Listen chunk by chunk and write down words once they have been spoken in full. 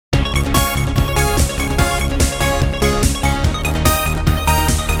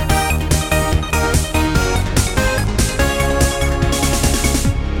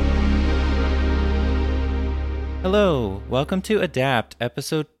welcome to Adapt,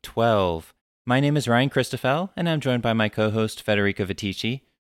 episode 12. My name is Ryan Christoffel, and I'm joined by my co-host Federico Vitici.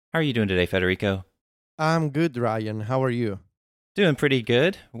 How are you doing today, Federico? I'm good, Ryan. How are you? Doing pretty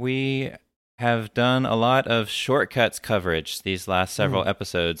good. We have done a lot of shortcuts coverage these last several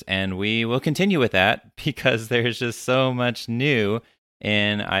episodes, and we will continue with that because there's just so much new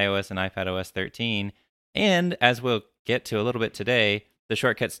in iOS and iPadOS 13. And as we'll get to a little bit today, the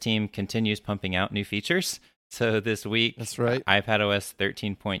Shortcuts team continues pumping out new features. So this week, That's right. iPadOS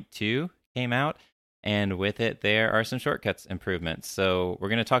 13.2 came out, and with it, there are some shortcuts improvements. So we're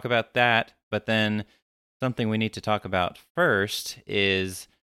going to talk about that, but then something we need to talk about first is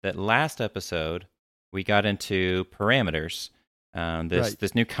that last episode, we got into parameters,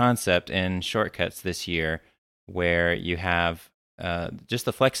 this new concept in shortcuts this year, where you have just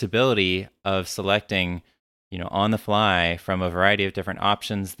the flexibility of selecting, on the fly from a variety of different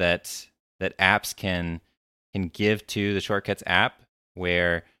options that apps can give to the Shortcuts app,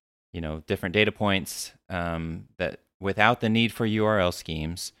 where different data points that without the need for URL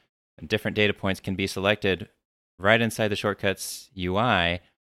schemes, different data points can be selected right inside the Shortcuts UI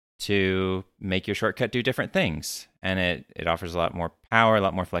to make your shortcut do different things. And it offers a lot more power, a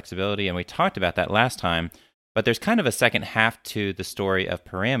lot more flexibility, and we talked about that last time. But there's kind of a second half to the story of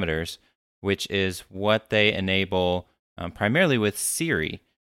parameters, which is what they enable primarily with Siri.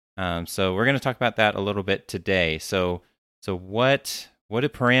 So we're going to talk about that a little bit today. So what do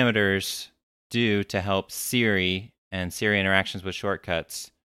parameters do to help Siri and Siri interactions with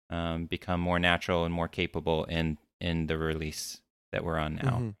shortcuts become more natural and more capable in the release that we're on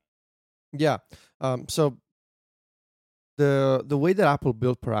now? Mm-hmm. Yeah. So the way that Apple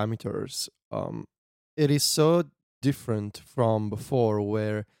built parameters, it is so different from before,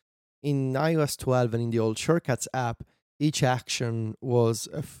 where in iOS 12 and in the old Shortcuts app, each action was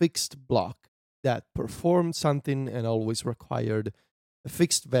a fixed block that performed something and always required a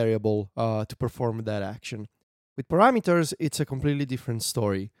fixed variable to perform that action. With parameters, it's a completely different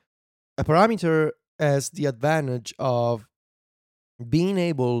story. A parameter has the advantage of being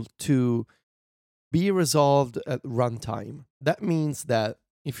able to be resolved at runtime. That means that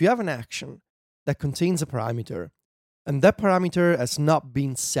if you have an action that contains a parameter, and that parameter has not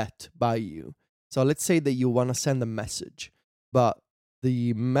been set by you. So let's say that you want to send a message, but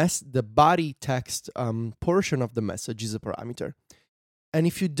the body text portion of the message is a parameter. And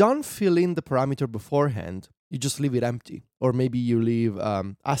if you don't fill in the parameter beforehand, you just leave it empty. Or maybe you leave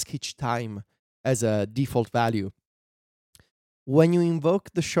ask each time as a default value. When you invoke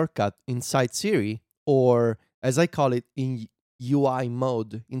the shortcut inside Siri, or as I call it in UI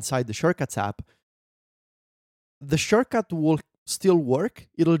mode inside the Shortcuts app, the shortcut will still work.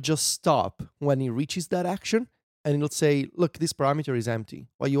 It'll just stop when it reaches that action, and it'll say, "Look, this parameter is empty.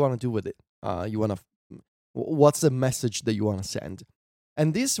 What you want to do with it? What's the message that you want to send?"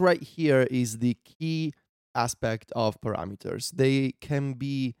 And this right here is the key aspect of parameters. They can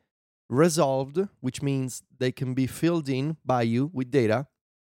be resolved, which means they can be filled in by you with data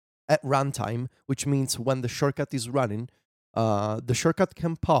at runtime, which means when the shortcut is running, the shortcut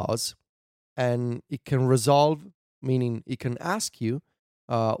can pause and it can resolve, meaning it can ask you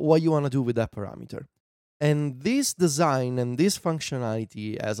what you want to do with that parameter. And this design and this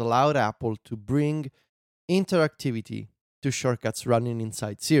functionality has allowed Apple to bring interactivity to shortcuts running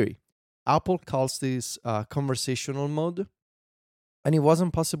inside Siri. Apple calls this conversational mode, and it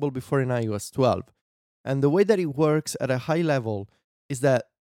wasn't possible before in iOS 12. And the way that it works at a high level is that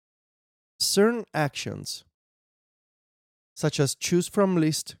certain actions, such as choose from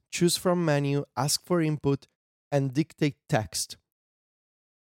list, choose from menu, ask for input, and dictate text,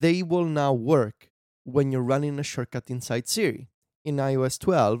 they will now work when you're running a shortcut inside Siri. In iOS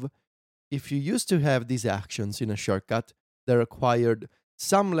 12, if you used to have these actions in a shortcut that required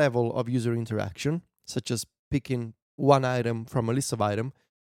some level of user interaction, such as picking one item from a list of items,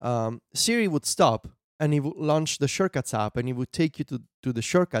 Siri would stop and it would launch the Shortcuts app, and it would take you to the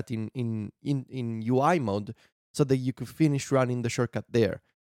shortcut in UI mode so that you could finish running the shortcut there.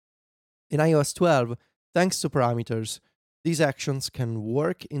 In iOS 12, thanks to parameters, these actions can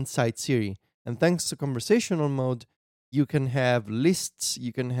work inside Siri. And thanks to conversational mode, you can have lists,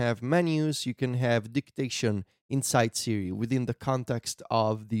 you can have menus, you can have dictation inside Siri within the context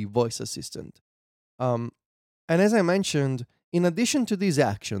of the voice assistant. And as I mentioned, in addition to these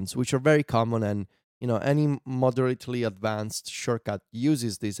actions, which are very common, and any moderately advanced shortcut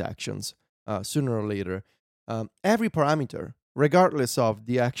uses these actions sooner or later, every parameter, regardless of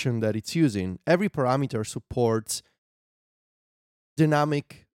the action that it's using, every parameter supports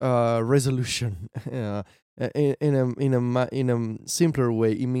dynamic resolution. In a simpler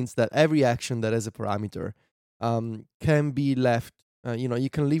way, it means that every action that has a parameter can be left. You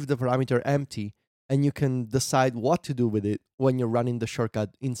can leave the parameter empty, and you can decide what to do with it when you're running the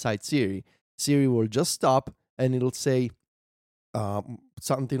shortcut inside Siri. Siri will just stop, and it'll say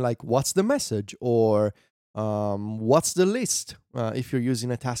something like, "What's the message?" or "What's the list?" If you're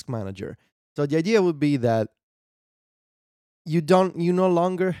using a task manager. So the idea would be that you no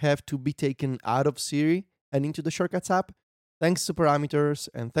longer have to be taken out of Siri and into the Shortcuts app. Thanks to parameters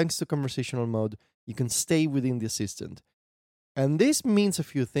and thanks to conversational mode, you can stay within the assistant. And this means a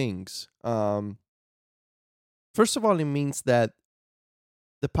few things. First of all, it means that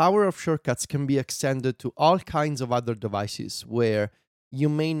the power of shortcuts can be extended to all kinds of other devices where you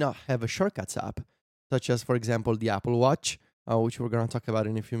may not have a shortcuts app, such as, for example, the Apple Watch, which we're going to talk about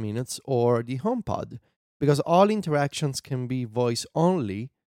in a few minutes, or the HomePod, because all interactions can be voice only,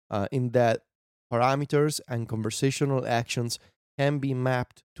 in that parameters and conversational actions can be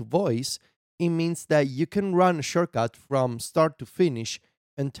mapped to voice. It means that you can run a shortcut from start to finish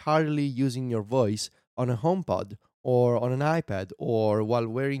entirely using your voice on a HomePod or on an iPad or while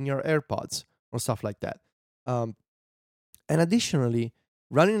wearing your AirPods or stuff like that. And additionally,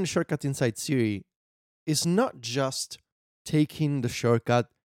 running a shortcut inside Siri is not just taking the shortcut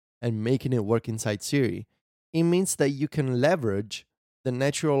and making it work inside Siri. It means that you can leverage the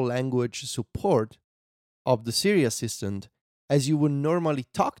natural language support of the Siri assistant as you would normally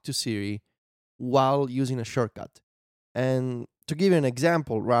talk to Siri while using a shortcut. And to give you an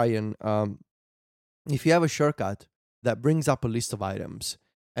example, Ryan, if you have a shortcut that brings up a list of items,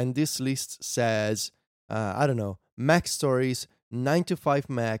 and this list says, I don't know, Mac Stories, 9 to 5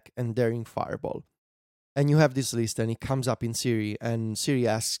 Mac, and Daring Fireball. And you have this list, and it comes up in Siri, and Siri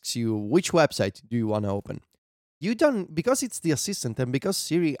asks you, which website do you want to open? You don't, because it's the assistant, and because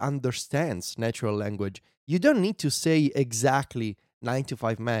Siri understands natural language, you don't need to say exactly 9 to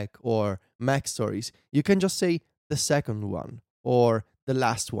 5 Mac or Mac Stories. You can just say the second one or the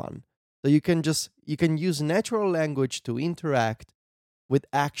last one. So you can use natural language to interact with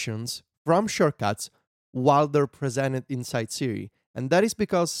actions from shortcuts while they're presented inside Siri. And that is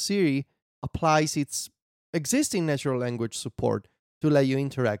because Siri applies its existing natural language support to let you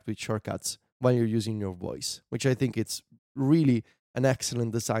interact with shortcuts while you're using your voice, which I think it's really an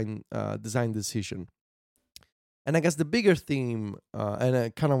excellent design decision. And I guess the bigger theme, and I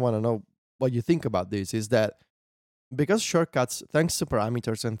kind of want to know what you think about this, is that because shortcuts, thanks to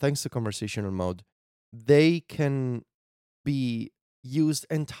parameters and thanks to conversational mode, they can be used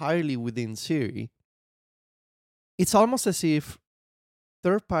entirely within Siri. It's almost as if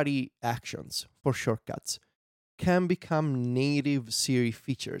third-party actions for shortcuts can become native Siri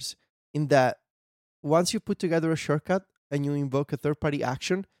features, in that once you put together a shortcut and you invoke a third-party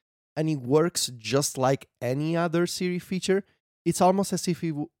action and it works just like any other Siri feature, it's almost as if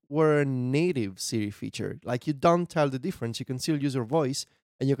it were a native Siri feature. Like, you don't tell the difference. You can still use your voice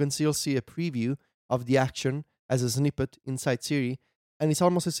and you can still see a preview of the action as a snippet inside Siri. And it's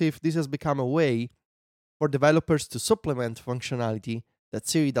almost as if this has become a way for developers to supplement functionality that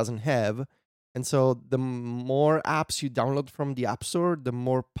Siri doesn't have. And so the more apps you download from the App Store, the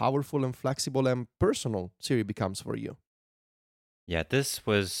more powerful and flexible and personal Siri becomes for you. Yeah, it's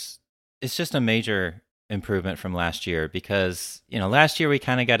just a major improvement from last year, because, last year we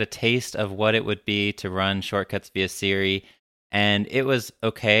kind of got a taste of what it would be to run shortcuts via Siri, and it was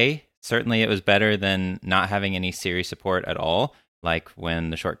okay. Certainly it was better than not having any Siri support at all, like when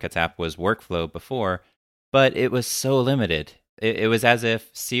the Shortcuts app was Workflow before, but it was so limited. It was as if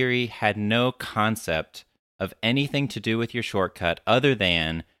Siri had no concept of anything to do with your shortcut other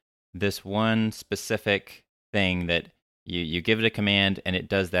than this one specific thing that you give it a command and it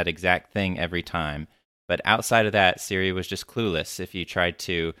does that exact thing every time. But outside of that, Siri was just clueless. If you tried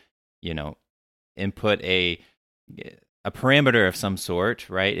to, input a parameter of some sort,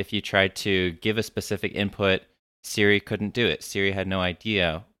 right? If you tried to give a specific input, Siri couldn't do it. Siri had no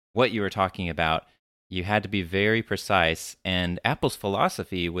idea what you were talking about. You had to be very precise. And Apple's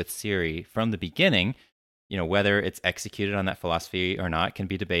philosophy with Siri from the beginning, whether it's executed on that philosophy or not can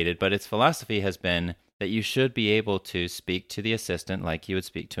be debated, but its philosophy has been that you should be able to speak to the assistant like you would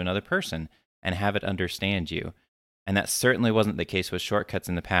speak to another person and have it understand you. And that certainly wasn't the case with shortcuts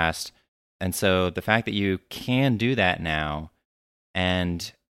in the past. And so the fact that you can do that now,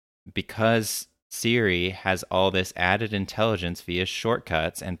 and because Siri has all this added intelligence via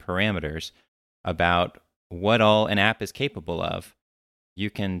shortcuts and parameters about what all an app is capable of,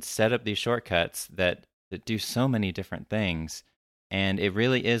 you can set up these shortcuts that do so many different things. And it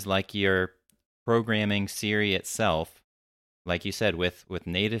really is like you're programming Siri itself, like you said, with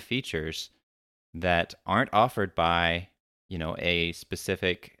native features that aren't offered by a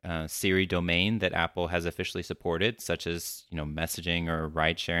specific Siri domain that Apple has officially supported, such as messaging or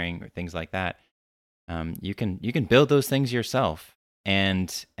ride sharing or things like that. You can build those things yourself,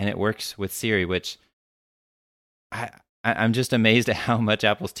 and it works with Siri, which I'm just amazed at how much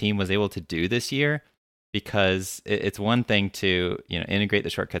Apple's team was able to do this year, because it's one thing to integrate the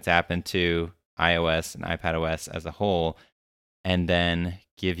Shortcuts app into iOS and iPadOS as a whole, and then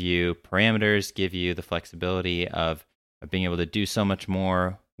give you parameters, give you the flexibility of being able to do so much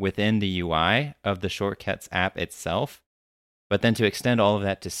more within the UI of the Shortcuts app itself, but then to extend all of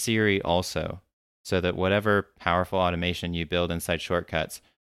that to Siri also, so that whatever powerful automation you build inside Shortcuts,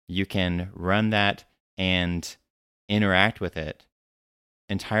 you can run that and interact with it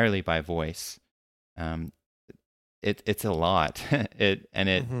entirely by voice. It's a lot.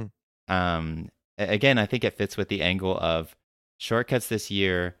 Again, I think it fits with the angle of Shortcuts this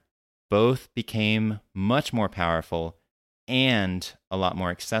year both became much more powerful and a lot more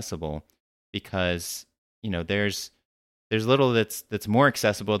accessible, because there's little that's more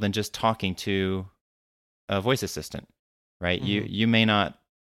accessible than just talking to a voice assistant, right? You may not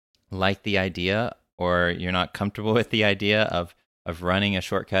like the idea, or you're not comfortable with the idea of running a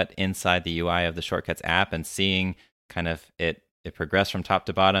shortcut inside the UI of the Shortcuts app and seeing kind of it progress from top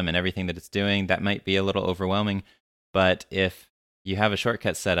to bottom and everything that it's doing. That might be a little overwhelming. But if you have a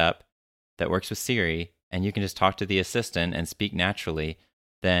shortcut set up that works with Siri, and you can just talk to the assistant and speak naturally,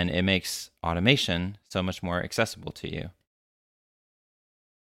 then it makes automation so much more accessible to you.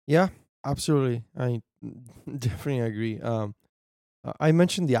 Yeah, absolutely. I definitely agree. I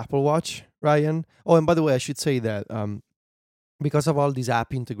mentioned the Apple Watch, Ryan. Oh, and by the way, I should say that because of all these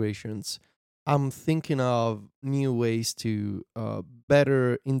app integrations, I'm thinking of new ways to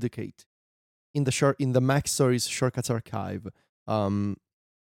better indicate in the Mac Stories Shortcuts archive,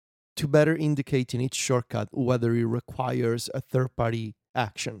 to better indicate in each shortcut whether it requires a third-party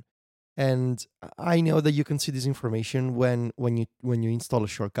action. And I know that you can see this information when you install a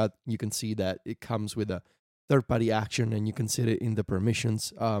shortcut. You can see that it comes with a third-party action, and you can see it in the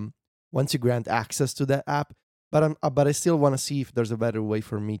permissions once you grant access to that app. But I still want to see if there's a better way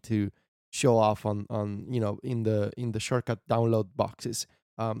for me to show off on in the shortcut download boxes.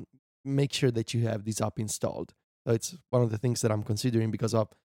 Make sure that you have this app installed. So it's one of the things that I'm considering, because of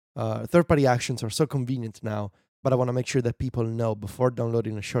third-party actions are so convenient now. But I want to make sure that people know before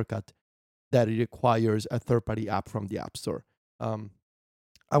downloading a shortcut that it requires a third-party app from the App Store.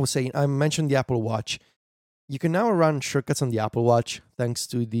 I was saying, I mentioned the Apple Watch. You can now run shortcuts on the Apple Watch thanks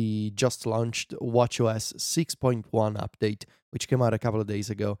to the just launched watchOS 6.1 update, which came out a couple of days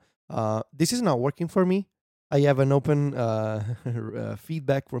ago. This is not working for me. I have an open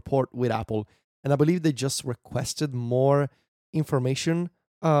feedback report with Apple, and I believe they just requested more information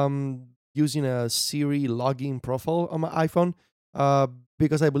using a Siri login profile on my iPhone,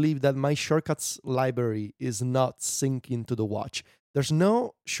 because I believe that my shortcuts library is not syncing to the watch. There's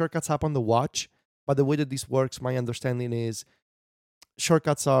no shortcuts app on the watch, but the way that this works, my understanding is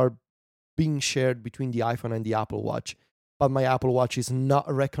shortcuts are being shared between the iPhone and the Apple Watch, but my Apple Watch is not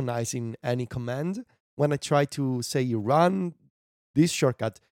recognizing any command. When I try to say run this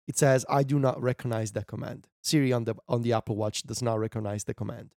shortcut, it says I do not recognize the command. Siri on the Apple Watch does not recognize the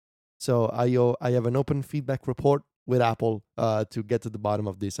command. So I have an open feedback report with Apple to get to the bottom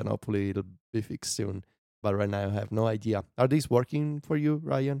of this, and hopefully it'll be fixed soon. But right now I have no idea. Are these working for you,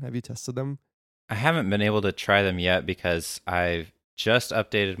 Ryan? Have you tested them? I haven't been able to try them yet because I've just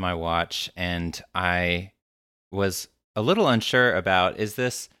updated my watch, and I was a little unsure about, is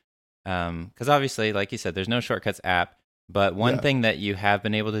this, because obviously, like you said, there's no Shortcuts app, but one thing that you have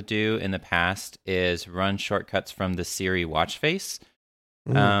been able to do in the past is run shortcuts from the Siri watch face.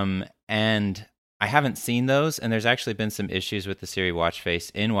 And I haven't seen those, and there's actually been some issues with the Siri watch face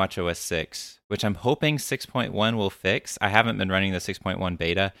in watchOS 6, which I'm hoping 6.1 will fix. I haven't been running the 6.1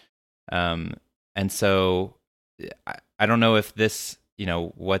 beta. And so I don't know if this,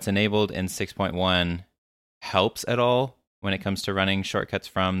 what's enabled in 6.1 helps at all when it comes to running shortcuts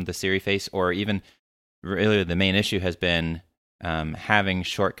from the Siri face, or even really the main issue has been having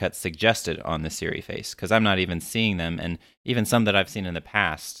shortcuts suggested on the Siri face, because I'm not even seeing them, and even some that I've seen in the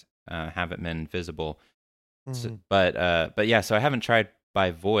past haven't been visible. So, but yeah, so I haven't tried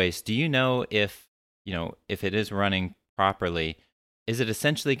by voice. Do you know if it is running properly? Is it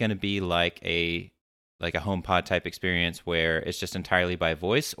essentially going to be like a HomePod type experience where it's just entirely by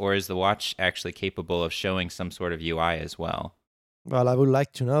voice, or is the watch actually capable of showing some sort of UI as well? Well, I would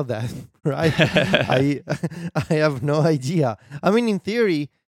like to know that, right? I have no idea. I mean, in theory,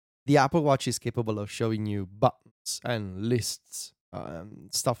 the Apple Watch is capable of showing you buttons and lists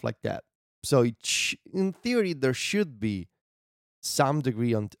and stuff like that. So in theory, there should be some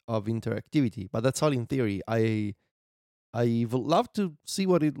degree of interactivity, but that's all in theory. I would love to see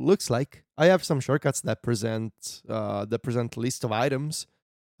what it looks like. I have some shortcuts that present list of items,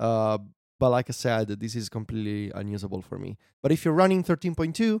 uh, but like I said, this is completely unusable for me. But if you're running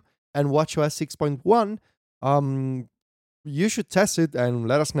 13.2 and WatchOS 6.1, you should test it and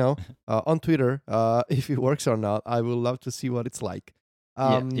let us know on Twitter if it works or not. I would love to see what it's like.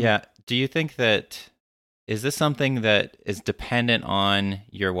 Yeah. Do you think that is this something that is dependent on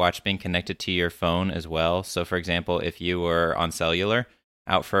your watch being connected to your phone as well? So, for example, if you were on cellular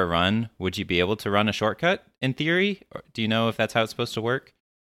out for a run, would you be able to run a shortcut in theory? Or do you know if that's how it's supposed to work?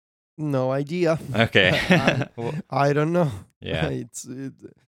 No idea. Okay. I don't know. Yeah.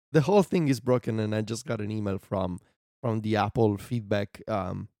 The whole thing is broken, and I just got an email from the Apple feedback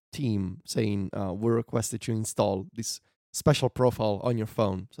team saying we requested you install this special profile on your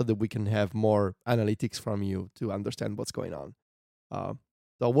phone so that we can have more analytics from you to understand what's going on.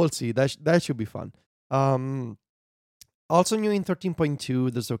 So we'll see. That should be fun. Also new in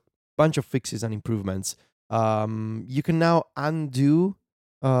 13.2, there's a bunch of fixes and improvements. You can now undo.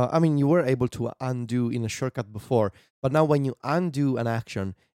 You were able to undo in a shortcut before, but now when you undo an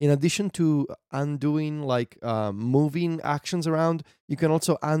action, in addition to undoing like moving actions around, you can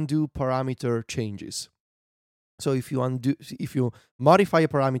also undo parameter changes. So if you modify a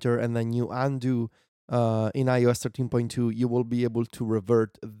parameter and then you undo in iOS 13.2, you will be able to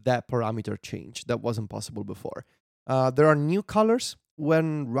revert that parameter change. That wasn't possible before. There are new colors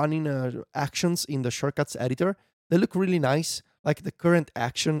when running actions in the shortcuts editor. They look really nice. Like the current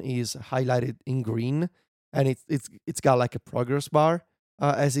action is highlighted in green, and it's got like a progress bar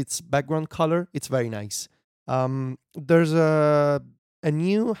as its background color. It's very nice. There's a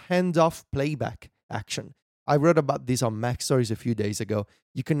new handoff playback action. I wrote about this on Mac Stories a few days ago.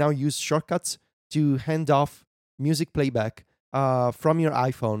 You can now use shortcuts to hand off music playback from your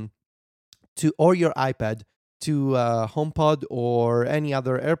iPhone or your iPad to HomePod or any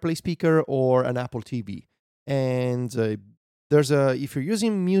other AirPlay speaker or an Apple TV. And if you're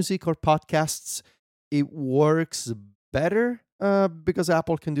using music or podcasts, it works better because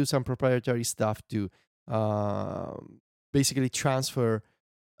Apple can do some proprietary stuff to basically transfer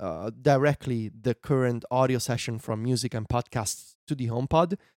directly the current audio session from music and podcasts to the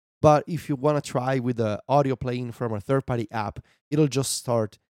HomePod. But if you want to try with the audio playing from a third-party app, it'll just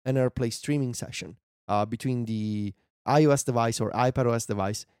start an AirPlay streaming session between the iOS device or iPadOS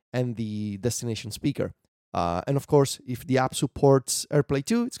device and the destination speaker. And of course, if the app supports AirPlay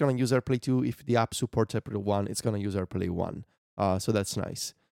 2, it's going to use AirPlay 2. If the app supports AirPlay 1, it's going to use AirPlay 1. So that's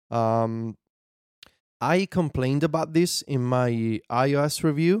nice. I complained about this in my iOS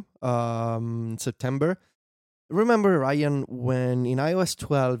review in September. Remember, Ryan, when in iOS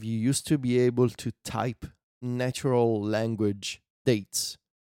 12 you used to be able to type natural language dates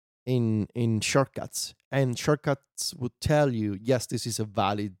in shortcuts, and shortcuts would tell you, yes, this is a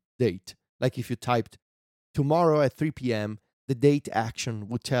valid date. Like if you typed tomorrow at 3 p.m., the date action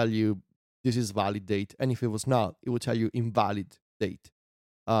would tell you this is valid date, and if it was not, it would tell you invalid date.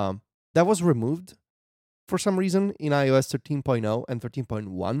 That was removed for some reason in iOS 13.0 and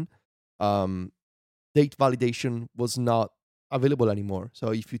 13.1. Date validation was not available anymore.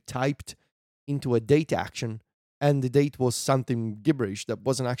 So if you typed into a date action and the date was something gibberish that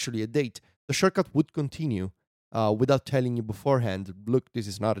wasn't actually a date, the shortcut would continue without telling you beforehand, look, this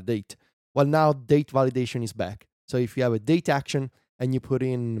is not a date. Well, now date validation is back. So if you have a date action and you put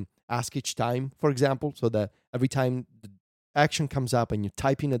in ask each time, for example, so that every time the action comes up and you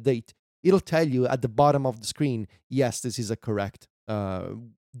type in a date, it'll tell you at the bottom of the screen, yes, this is a correct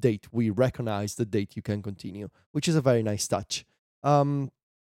date. We recognize the date, you can continue, which is a very nice touch. I'm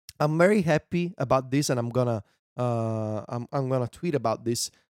very happy about this, and I'm gonna tweet about this.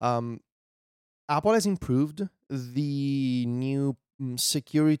 Apple has improved the new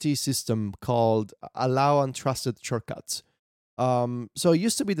security system called Allow Untrusted Shortcuts. So it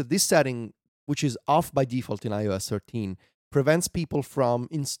used to be that this setting, which is off by default in iOS 13, prevents people from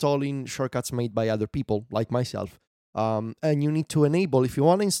installing shortcuts made by other people, like myself. And you need to enable, if you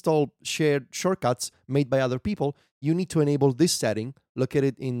want to install shared shortcuts made by other people, you need to enable this setting,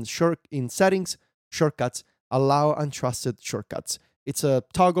 located in settings, shortcuts, allow untrusted shortcuts. It's a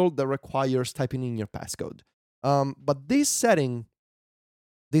toggle that requires typing in your passcode. But this setting,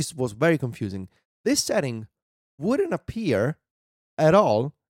 this was very confusing. This setting wouldn't appear at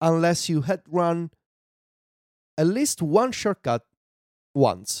all unless you had run at least one shortcut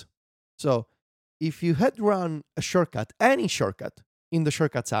once. So if you had run a shortcut, any shortcut in the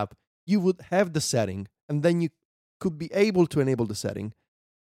Shortcuts app, you would have the setting, and then you could be able to enable the setting.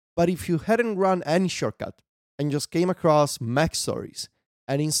 But if you hadn't run any shortcut and just came across Mac Stories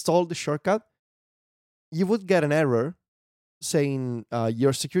and installed the shortcut, you would get an error saying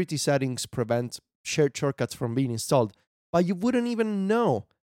your security settings prevent shared shortcuts from being installed, but you wouldn't even know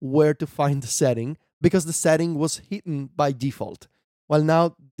where to find the setting because the setting was hidden by default. Well,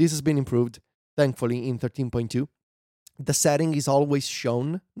 now this has been improved, thankfully, in 13.2. The setting is always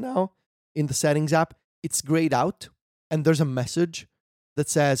shown now in the settings app. It's grayed out, and there's a message that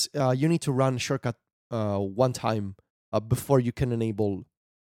says you need to run a shortcut one time before you can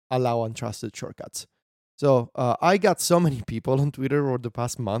allow untrusted shortcuts. So I got so many people on Twitter over the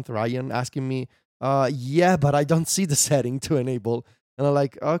past month, Ryan, asking me, yeah, but I don't see the setting to enable. And I'm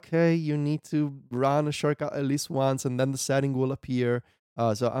like, okay, you need to run a shortcut at least once, and then the setting will appear.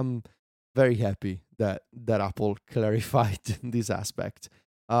 So I'm very happy that Apple clarified this aspect.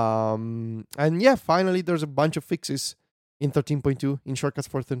 And yeah, finally, there's a bunch of fixes in 13.2, in shortcuts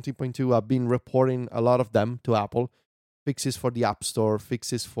for 13.2. I've been reporting a lot of them to Apple. Fixes for the App Store,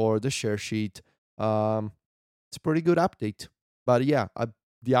 fixes for the share sheet. It's a pretty good update. But yeah,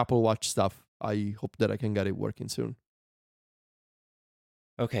 the Apple Watch stuff, I hope that I can get it working soon.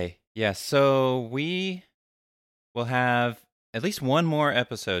 Okay, yeah, so we will have at least one more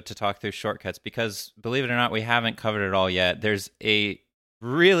episode to talk through shortcuts because, believe it or not, we haven't covered it all yet. There's a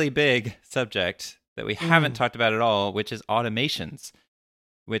really big subject that we haven't talked about at all, which is automations,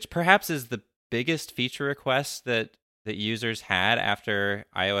 which perhaps is the biggest feature request that users had after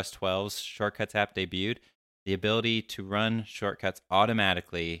iOS 12's Shortcuts app debuted, the ability to run shortcuts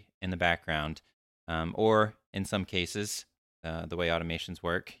automatically in the background. Or in some cases, the way automations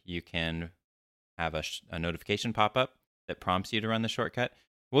work, you can have a notification pop up that prompts you to run the shortcut.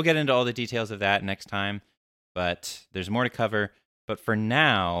 We'll get into all the details of that next time, but there's more to cover. But for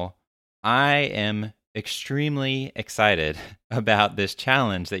now, I am extremely excited about this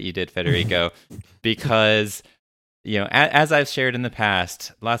challenge that you did, Federico, because, you know, as I've shared in the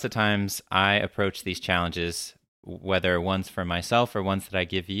past, lots of times I approach these challenges, whether ones for myself or ones that I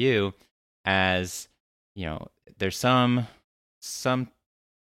give you, as, you know, there's some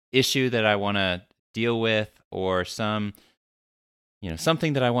issue that I want to deal with, or something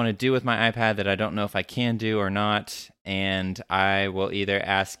that I want to do with my iPad that I don't know if I can do or not, and I will either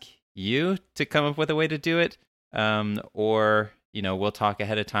ask you to come up with a way to do it, or we'll talk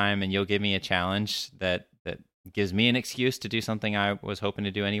ahead of time and you'll give me a challenge that gives me an excuse to do something I was hoping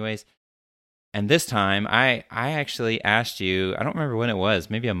to do anyways. And this time I actually asked you, I don't remember when it was,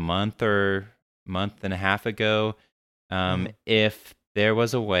 maybe a month or month and a half ago, if there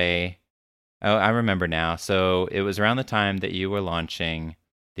was a way. Oh, I remember now. So it was around the time that you were launching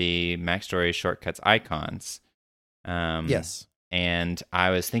the Mac Stories Shortcuts icons. Yes. And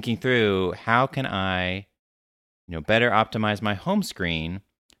I was thinking through, how can I, better optimize my home screen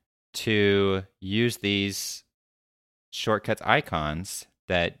to use these shortcuts icons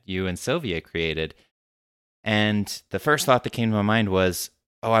that you and Sylvia created. And the first thought that came to my mind was,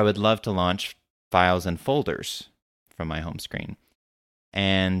 I would love to launch files and folders from my home screen.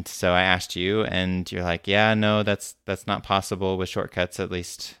 And so I asked you, and you're like, yeah, no, that's not possible with shortcuts, at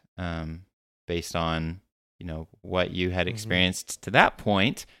least based on, what you had experienced to that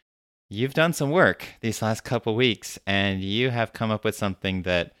point. You've done some work these last couple weeks, and you have come up with something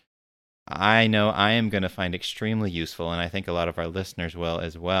that I know I am going to find extremely useful, and I think a lot of our listeners will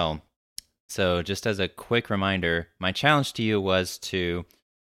as well. So just as a quick reminder, my challenge to you was to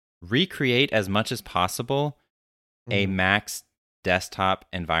recreate as much as possible a Mac's desktop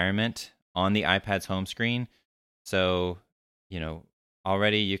environment on the iPad's home screen. So,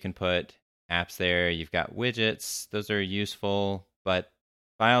 already you can put apps there. You've got widgets. Those are useful, but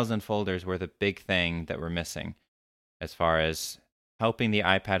files and folders were the big thing that we're missing as far as helping the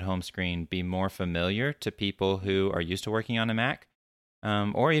iPad home screen be more familiar to people who are used to working on a Mac,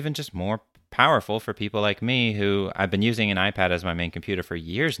 or even just more powerful for people like me who I've been using an iPad as my main computer for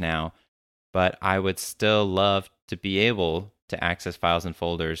years now, but I would still love to be able to access files and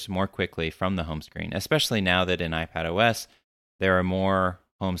folders more quickly from the home screen, especially now that in iPadOS, there are more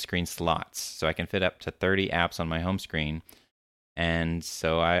home screen slots. So I can fit up to 30 apps on my home screen. And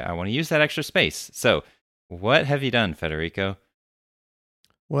so I want to use that extra space. So what have you done, Federico?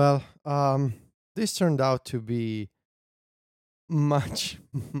 Well, this turned out to be much,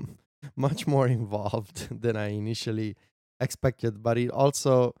 much more involved than I initially expected, but it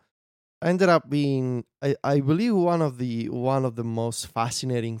also ended up being, I believe, one of the most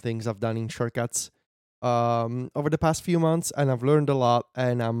fascinating things I've done in shortcuts over the past few months, and I've learned a lot.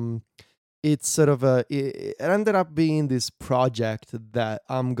 And it's sort of it ended up being this project that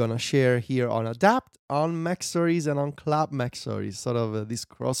I'm gonna share here on Adapt, on Mac Stories, and on Club Mac Stories, sort of this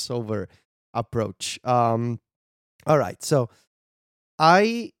crossover approach. All right. So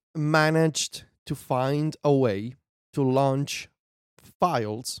I managed to find a way to launch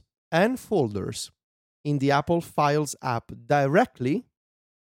files and folders in the Apple Files app directly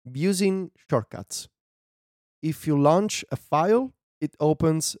using shortcuts. If you launch a file, it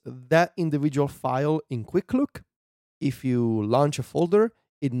opens that individual file in Quick Look. If you launch a folder,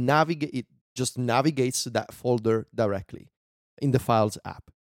 it just navigates to that folder directly in the Files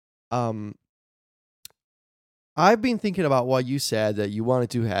app. I've been thinking about what you said, that you wanted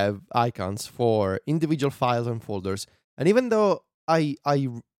to have icons for individual files and folders. And even though I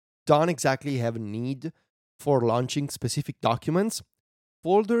don't exactly have a need for launching specific documents,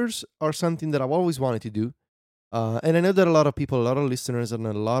 folders are something that I've always wanted to do. And I know that a lot of people, a lot of listeners, and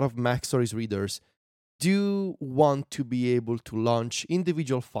a lot of Mac Stories readers do want to be able to launch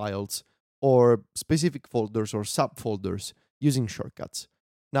individual files or specific folders or subfolders using shortcuts.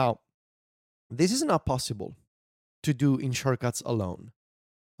 Now, this is not possible to do in shortcuts alone.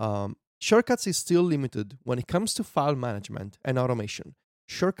 Shortcuts is still limited when it comes to file management and automation.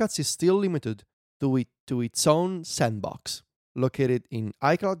 Shortcuts is still limited to its own sandbox located in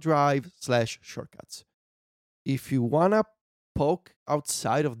iCloud Drive /shortcuts. If you want to poke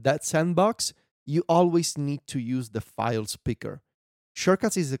outside of that sandbox, you always need to use the files picker.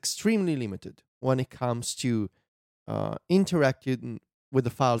 Shortcuts is extremely limited when it comes to interacting with the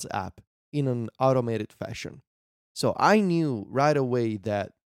Files app in an automated fashion. So I knew right away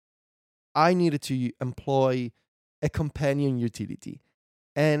that I needed to employ a companion utility.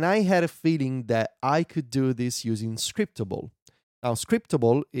 And I had a feeling that I could do this using Scriptable. Now,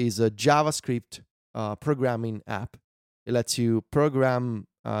 Scriptable is a JavaScript programming app. It lets you program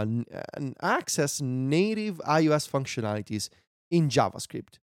and access native iOS functionalities in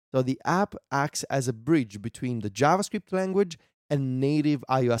JavaScript. So the app acts as a bridge between the JavaScript language and native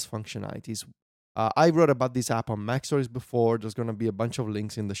iOS functionalities. I wrote about this app on Mac Stories before. There's going to be a bunch of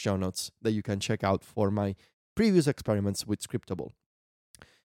links in the show notes that you can check out for my previous experiments with Scriptable.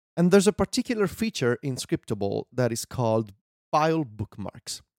 And there's a particular feature in Scriptable that is called file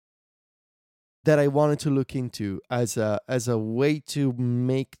bookmarks that I wanted to look into as a way to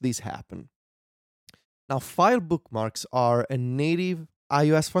make this happen. Now, file bookmarks are a native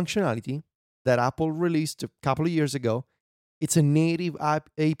iOS functionality that Apple released a couple of years ago. It's a native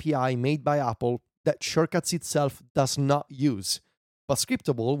API made by Apple that Shortcuts itself does not use, but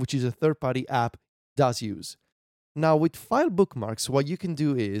Scriptable, which is a third-party app, does use. Now, with file bookmarks, what you can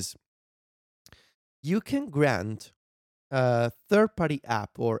do is you can grant a third-party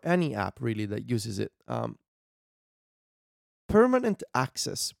app, or any app really that uses it, permanent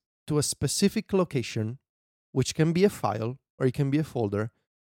access to a specific location, which can be a file or it can be a folder,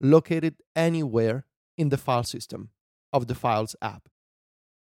 located anywhere in the file system of the Files app.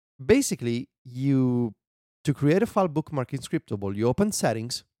 Basically, to create a file bookmark in Scriptable, you open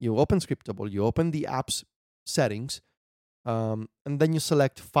Settings, you open Scriptable, you open the app's settings, and then you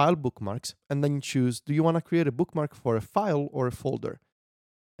select File Bookmarks, and then you choose, do you want to create a bookmark for a file or a folder?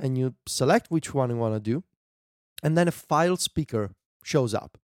 And you select which one you want to do, and then a Files picker shows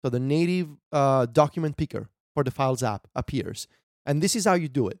up. So the native document picker for the Files app appears. And this is how you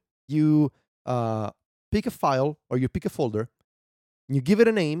do it. You pick a file or you pick a folder, you give it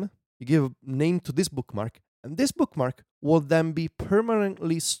a name, you give a name to this bookmark, and this bookmark will then be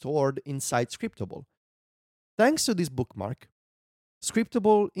permanently stored inside Scriptable. Thanks to this bookmark,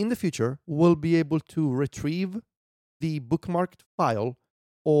 Scriptable in the future will be able to retrieve the bookmarked file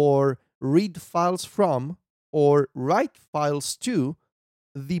or read files from or write files to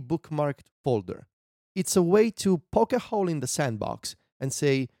the bookmarked folder. It's a way to poke a hole in the sandbox and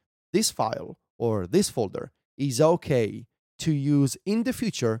say, this file or this folder is okay to use in the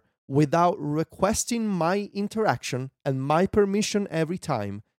future without requesting my interaction and my permission every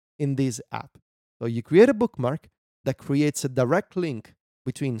time in this app. So you create a bookmark that creates a direct link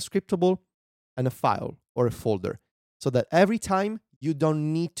between Scriptable and a file or a folder, so that every time you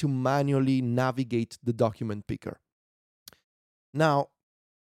don't need to manually navigate the document picker. Now,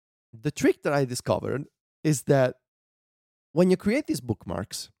 the trick that I discovered is that when you create these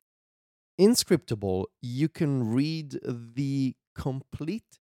bookmarks, in Scriptable, you can read the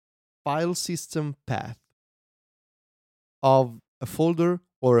complete file system path of a folder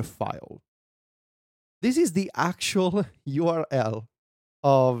or a file. This is the actual URL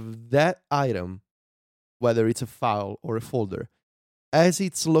of that item, whether it's a file or a folder, as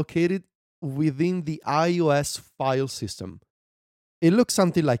it's located within the iOS file system. It looks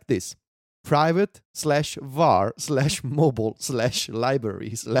something like this: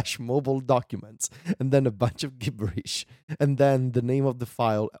 private/var/mobile/library/mobile documents, and then a bunch of gibberish, and then the name of the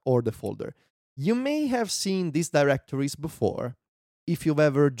file or the folder. You may have seen these directories before if you've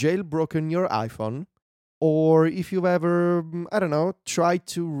ever jailbroken your iPhone, or if you've ever, I don't know, tried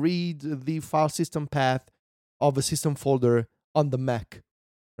to read the file system path of a system folder on the Mac,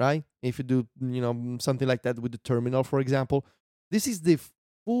 right? If you do, something like that with the terminal, for example, this is the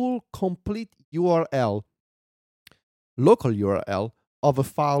full complete URL, local URL of a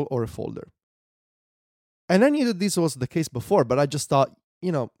file or a folder. And I knew that this was the case before, but I just thought,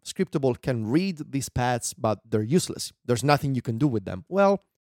 Scriptable can read these paths, but they're useless. There's nothing you can do with them. Well,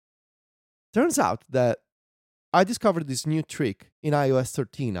 turns out that I discovered this new trick in iOS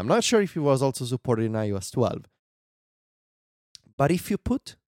 13. I'm not sure if it was also supported in iOS 12. But if you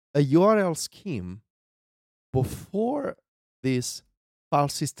put a URL scheme before this file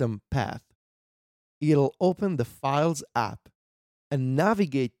system path, it'll open the Files app and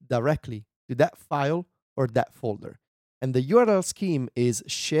navigate directly to that file or that folder. And the URL scheme is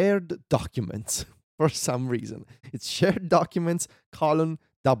shared documents for some reason. It's shared documents :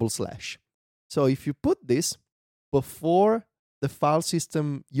 /. So if you put this before the file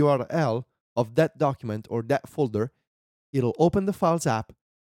system URL of that document or that folder, it'll open the Files app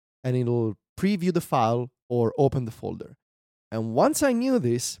and it'll preview the file or open the folder. And once I knew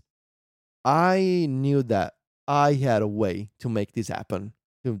this, I knew that I had a way to make this happen,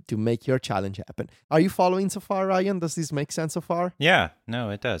 to make your challenge happen. Are you following so far, Ryan? Does this make sense so far? Yeah, no,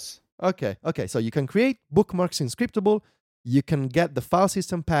 it does. Okay. So you can create bookmarks in Scriptable. You can get the file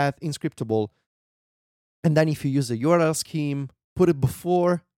system path in Scriptable. And then if you use the URL scheme, put it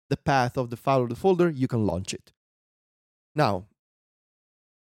before the path of the file or the folder, you can launch it. Now,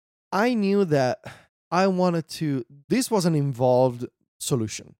 I knew that this was an involved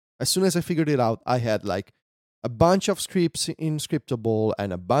solution. As soon as I figured it out, I had like a bunch of scripts in Scriptable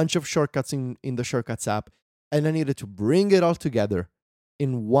and a bunch of shortcuts in the Shortcuts app, and I needed to bring it all together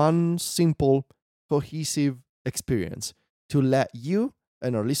in one simple, cohesive experience to let you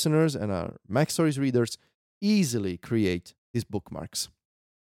and our listeners and our Mac Stories readers easily create these bookmarks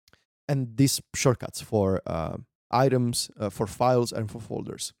and these shortcuts for items, for files, and for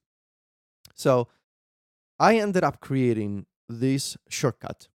folders. So I ended up creating this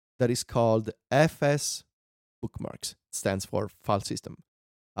shortcut that is called FS Bookmarks. It stands for File System.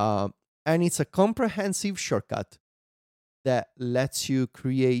 And it's a comprehensive shortcut that lets you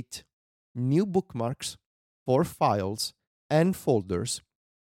create new bookmarks for files and folders,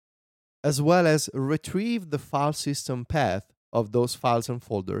 as well as retrieve the file system path of those files and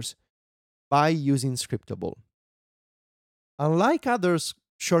folders by using Scriptable. Unlike other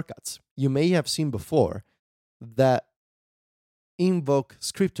shortcuts you may have seen before that invoke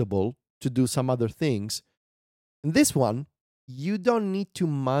Scriptable to do some other things, in this one, you don't need to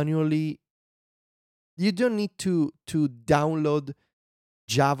download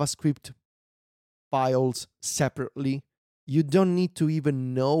JavaScript files separately. You don't need to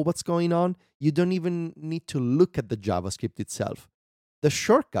even know what's going on. You don't even need to look at the JavaScript itself. The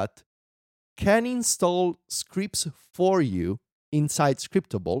shortcut can install scripts for you inside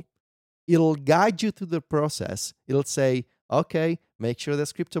Scriptable. It'll guide you through the process. It'll say, okay, make sure that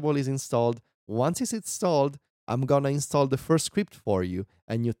Scriptable is installed. Once it's installed, I'm going to install the first script for you.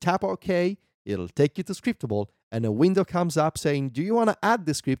 And you tap OK, it'll take you to Scriptable, and a window comes up saying, do you want to add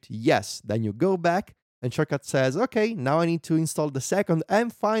the script? Yes. Then you go back, and Shortcut says, okay, now I need to install the second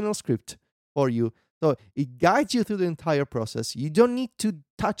and final script for you. So it guides you through the entire process. You don't need to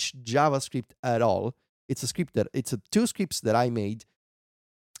touch JavaScript at all. It's two scripts that I made,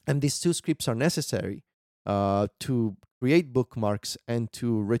 and these two scripts are necessary to create bookmarks and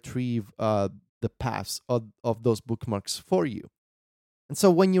to retrieve the paths of those bookmarks for you. And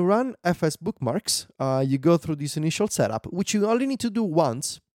so when you run FS Bookmarks, you go through this initial setup, which you only need to do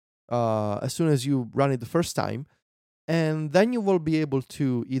once as soon as you run it the first time. And then you will be able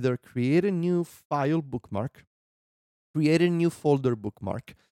to either create a new file bookmark, create a new folder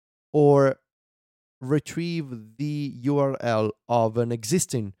bookmark, or retrieve the URL of an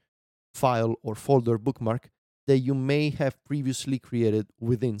existing file or folder bookmark that you may have previously created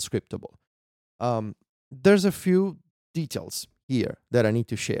within Scriptable. There's a few details here that I need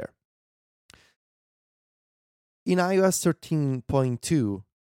to share. In iOS 13.2,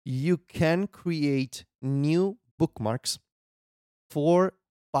 you can create new bookmarks for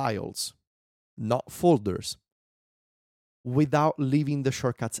files, not folders, without leaving the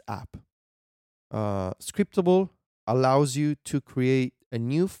Shortcuts app. Scriptable allows you to create a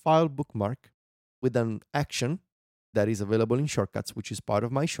new file bookmark with an action that is available in Shortcuts, which is part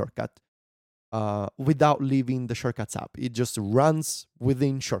of my shortcut, without leaving the Shortcuts app. It just runs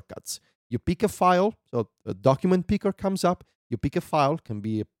within Shortcuts. You pick a file, so a document picker comes up, You pick a file, can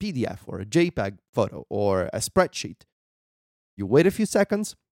be a PDF or a JPEG photo or a spreadsheet. You wait a few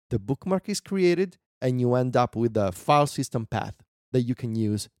seconds, the bookmark is created, and you end up with a file system path that you can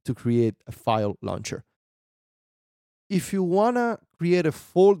use to create a file launcher. If you want to create a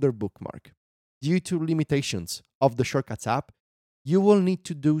folder bookmark, due to limitations of the Shortcuts app, you will need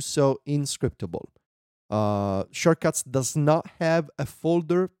to do so in Scriptable. Shortcuts does not have a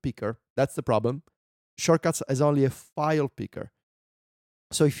folder picker. That's the problem. Shortcuts has only a file picker.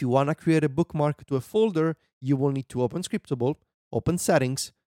 So if you want to create a bookmark to a folder, you will need to open Scriptable, open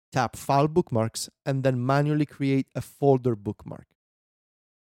Settings, tap File Bookmarks, and then manually create a folder bookmark.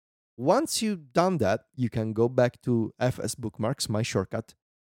 Once you've done that, you can go back to FS Bookmarks, my shortcut,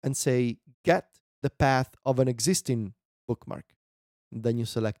 and say, get the path of an existing bookmark. And then you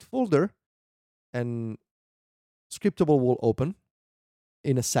select folder, and Scriptable will open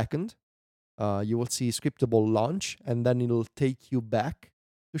in a second. You will see Scriptable launch, and then it'll take you back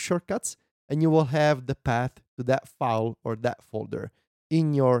to shortcuts, and you will have the path to that file or that folder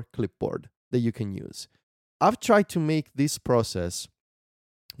in your clipboard that you can use. I've tried to make this process,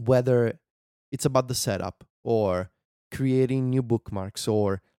 whether it's about the setup or creating new bookmarks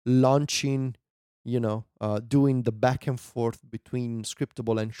or launching, doing the back and forth between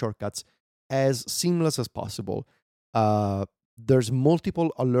Scriptable and shortcuts, as seamless as possible. There's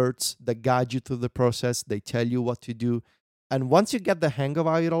multiple alerts that guide you through the process. They tell you what to do. And once you get the hang of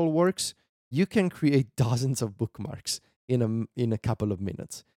how it all works, you can create dozens of bookmarks in a couple of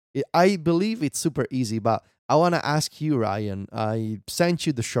minutes. I believe it's super easy, but I want to ask you, Ryan. I sent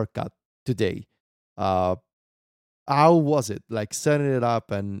you the shortcut today. How was it? Like setting it up?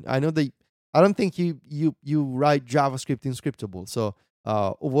 And I know that I don't think you write JavaScript in Scriptable. So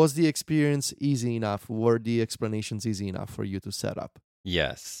was the experience easy enough? Were the explanations easy enough for you to set up?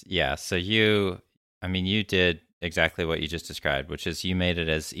 Yes. Yeah. So you did exactly what you just described, which is you made it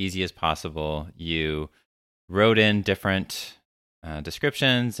as easy as possible. You wrote in different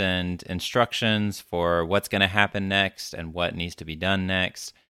descriptions and instructions for what's going to happen next and what needs to be done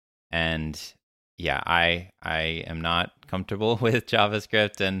next. And yeah, I am not comfortable with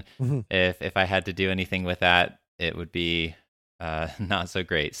JavaScript, and if I had to do anything with that, it would be not so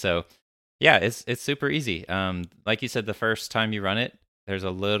great. So yeah, it's super easy. Like you said, the first time you run it, there's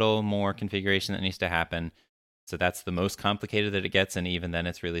a little more configuration that needs to happen. So that's the most complicated that it gets, and even then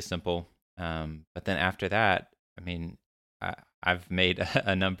it's really simple. But then after that, I've made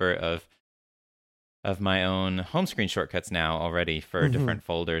a number of my own home screen shortcuts now already for different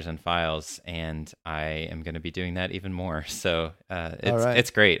folders and files, and I am going to be doing that even more. So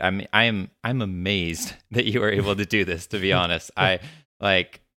it's great. I'm amazed that you were able to do this. To be honest,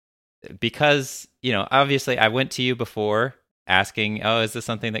 because obviously I went to you before asking, "Oh, is this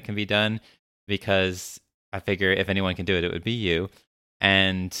something that can be done?" Because I figure if anyone can do it, it would be you.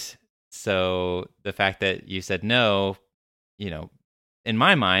 And so the fact that you said no, in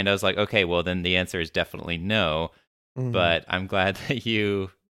my mind, I was like, okay, well then the answer is definitely no. But I'm glad that you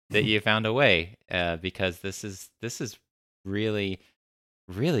found a way, because this is really,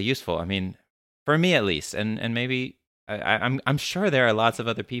 really useful. I mean, for me at least, and maybe I'm sure there are lots of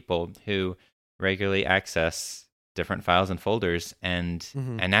other people who regularly access different files and folders, and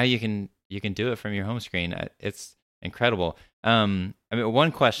now you can do it from your home screen. It's incredible.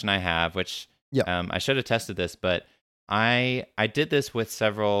 One question I have, which I should have tested this, but I did this with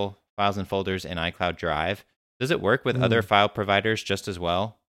several files and folders in iCloud Drive. Does it work with other file providers just as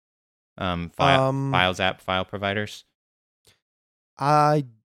well? Files app file providers? Not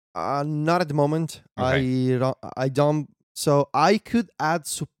at the moment. Okay. I don't. So I could add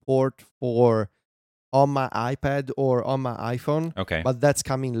support for on my iPad or on my iPhone. Okay. But that's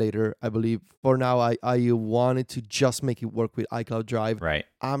coming later, I believe. For now, I wanted to just make it work with iCloud Drive. Right.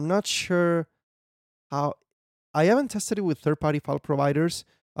 I'm not sure how. I haven't tested it with third-party file providers.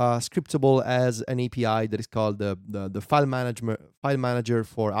 Scriptable as an API that is called the file manager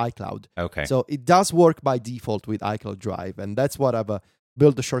for iCloud. Okay. So it does work by default with iCloud Drive, and that's what I've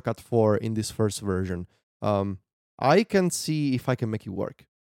built the shortcut for in this first version. I can see if I can make it work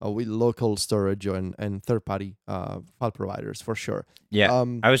with local storage and third-party file providers for sure. Yeah,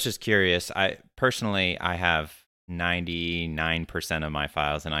 I was just curious. I have 99% of my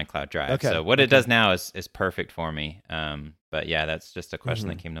files in iCloud Drive. Okay. So what it does now is perfect for me. But yeah, that's just a question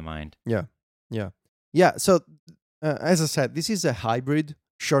that came to mind. Yeah. So as I said, this is a hybrid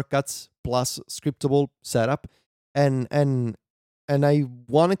shortcuts plus Scriptable setup, and I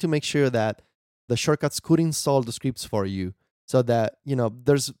wanted to make sure that the shortcuts could install the scripts for you, so that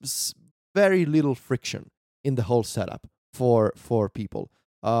there's very little friction in the whole setup for people.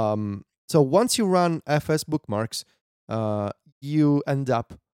 So once you run FS Bookmarks, you end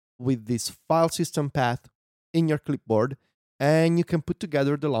up with this file system path in your clipboard, and you can put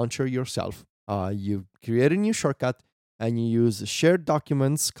together the launcher yourself. You create a new shortcut, and you use shared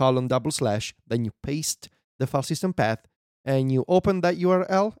documents, : /, then you paste the file system path, and you open that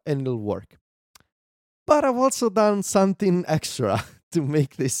URL, and it'll work. But I've also done something extra to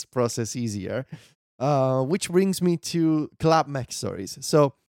make this process easier, which brings me to Collab MacStories.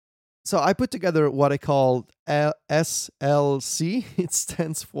 So I put together what I call SLC. It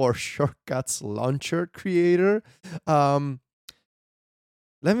stands for Shortcuts Launcher Creator.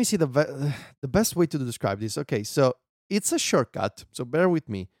 Let me see the best way to describe this. Okay, so it's a shortcut. So bear with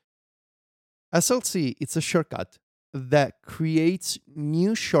me. SLC, it's a shortcut that creates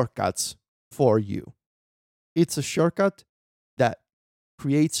new shortcuts for you. It's a shortcut that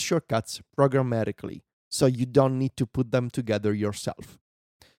creates shortcuts programmatically, so you don't need to put them together yourself.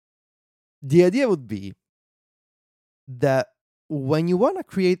 The idea would be that when you want to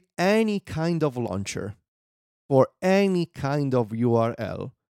create any kind of launcher for any kind of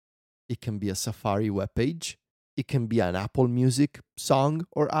URL, it can be a Safari webpage, it can be an Apple Music song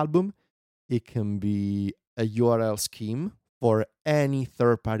or album, it can be a URL scheme for any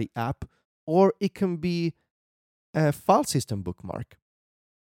third-party app, or it can be a file system bookmark.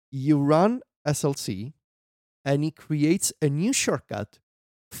 You run SLC, and it creates a new shortcut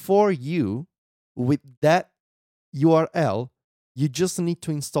for you with that URL. You just need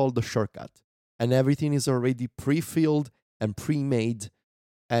to install the shortcut, and everything is already pre-filled and pre-made,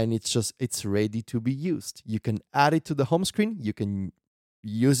 and it's ready to be used. You can add it to the home screen, you can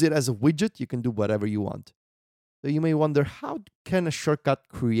use it as a widget, you can do whatever you want. So you may wonder, how can a shortcut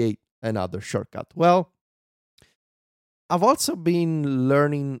create another shortcut? Well, I've also been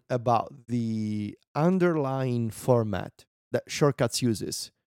learning about the underlying format that Shortcuts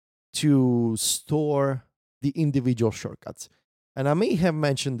uses to store the individual shortcuts. And I may have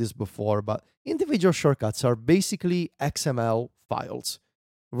mentioned this before, but individual shortcuts are basically XML files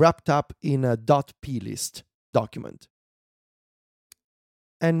wrapped up in a .plist document.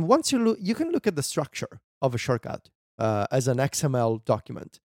 And once you can look at the structure of a shortcut as an XML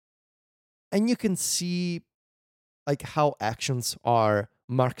document, and you can see like how actions are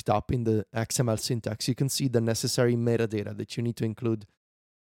marked up in the XML syntax. You can see the necessary metadata that you need to include.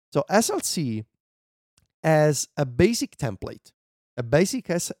 So SLC has a basic template, a basic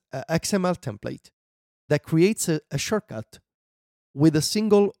XML template that creates a shortcut with a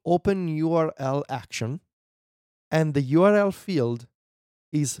single open URL action, and the URL field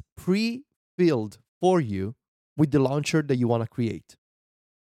is pre-filled for you with the launcher that you want to create.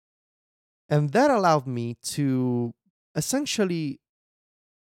 And that allowed me to essentially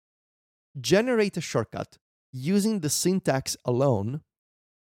generate a shortcut using the syntax alone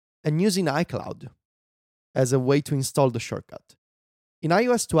and using iCloud as a way to install the shortcut. In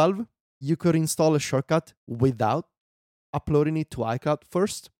iOS 12, you could install a shortcut without uploading it to iCloud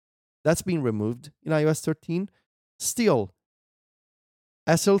first. That's been removed in iOS 13. Still,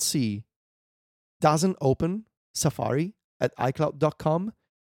 SLC doesn't open Safari at iCloud.com.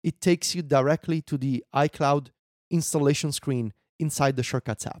 It takes you directly to the iCloud installation screen inside the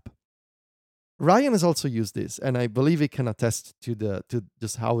Shortcuts app. Ryan has also used this, and I believe he can attest to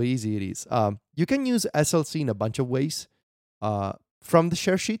just how easy it is. You can use SLC in a bunch of ways. From the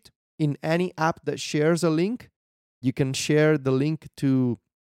share sheet, in any app that shares a link, you can share the link to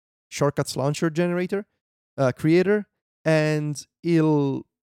Shortcuts Launcher Creator, and it'll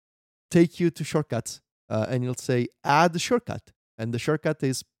take you to Shortcuts, and you'll say, add the shortcut. And the shortcut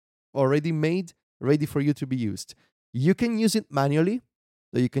is already made, ready for you to be used. You can use it manually,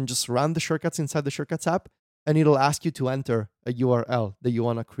 so you can just run the shortcuts inside the Shortcuts app, and it'll ask you to enter a URL that you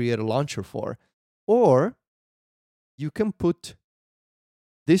want to create a launcher for. Or you can put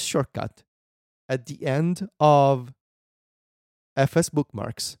this shortcut at the end of FS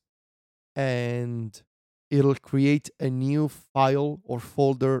bookmarks, and it'll create a new file or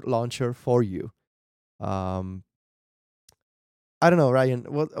folder launcher for you. I don't know, Ryan.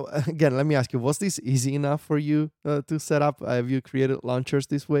 Again, let me ask you, was this easy enough for you to set up? Have you created launchers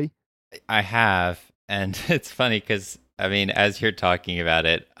this way? I have. And it's funny because, I mean, as you're talking about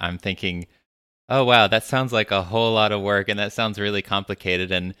it, I'm thinking, oh, wow, that sounds like a whole lot of work. And that sounds really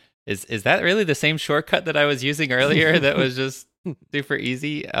complicated. And is that really the same shortcut that I was using earlier that was just super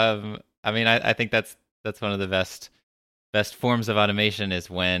easy? I mean, I think that's one of the best forms of automation, is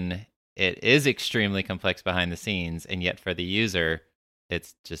when it is extremely complex behind the scenes, and yet for the user,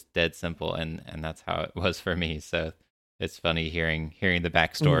 it's just dead simple, and that's how it was for me. So it's funny hearing the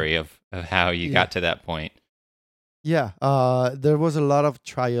backstory of how you got to that point. Yeah, there was a lot of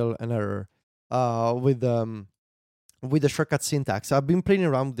trial and error with with the shortcut syntax. I've been playing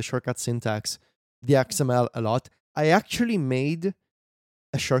around with the shortcut syntax, the XML a lot. I actually made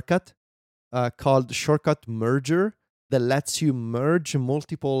a shortcut called shortcut merger that lets you merge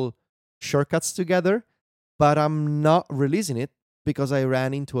multiple shortcuts together, but I'm not releasing it because I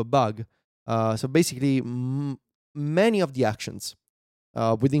ran into a bug. So basically, many of the actions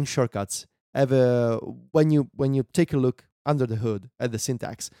within shortcuts have when you take a look under the hood at the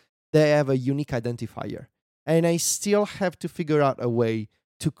syntax, they have a unique identifier, and I still have to figure out a way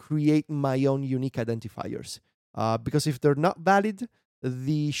to create my own unique identifiers. Because if they're not valid,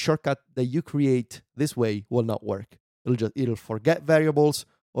 the shortcut that you create this way will not work. It'll forget variables,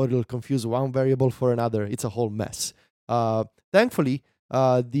 or it'll confuse one variable for another. It's a whole mess. Thankfully,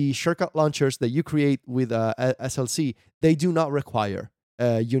 the shortcut launchers that you create with SLC, they do not require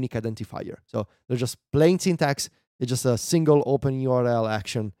a unique identifier. So they're just plain syntax. It's just a single open URL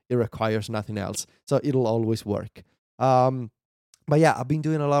action. It requires nothing else. So it'll always work. But yeah, I've been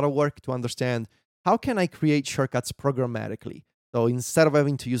doing a lot of work to understand how can I create shortcuts programmatically. So instead of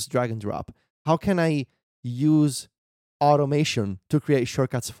having to use drag and drop, how can I use automation to create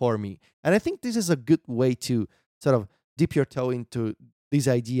shortcuts for me? And I think this is a good way to sort of dip your toe into this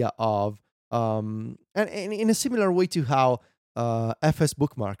idea of, and in a similar way to how FS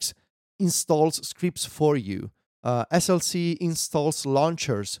Bookmarks installs scripts for you, SLC installs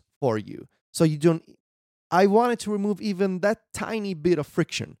launchers for you. So you don't, I wanted to remove even that tiny bit of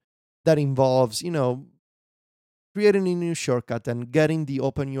friction that involves, creating a new shortcut and getting the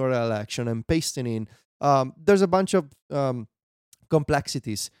open URL action and pasting in. There's a bunch of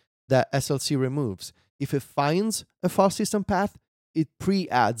complexities that SLC removes. If it finds a file system path, it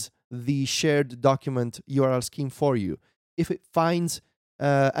pre-adds the shared document URL scheme for you. If it finds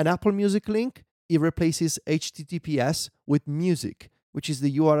an Apple Music link, it replaces HTTPS with music, which is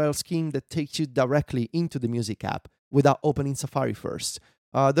the URL scheme that takes you directly into the music app without opening Safari first.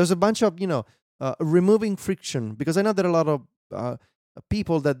 There's a bunch of, removing friction, because I know there are a lot of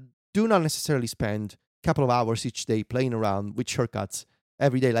people that do not necessarily spend a couple of hours each day playing around with shortcuts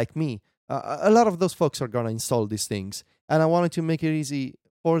every day like me. A lot of those folks are going to install these things, and I wanted to make it easy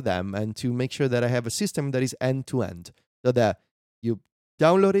for them and to make sure that I have a system that is end-to-end, so that you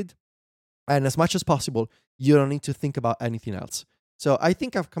download it, and as much as possible, you don't need to think about anything else. So I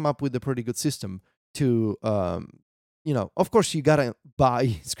think I've come up with a pretty good system to, of course, you got to buy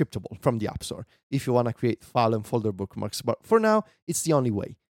Scriptable from the App Store if you want to create file and folder bookmarks. But for now, it's the only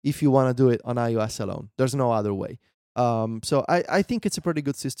way. If you want to do it on iOS alone, there's no other way. So I think it's a pretty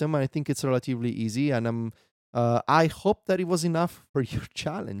good system. I think it's relatively easy. And I hope that it was enough for your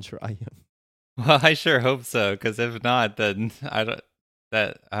challenge, Ryan. Well, I sure hope so, because if not, then I don't.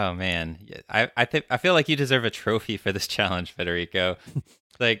 Oh man, I feel like you deserve a trophy for this challenge, Federico.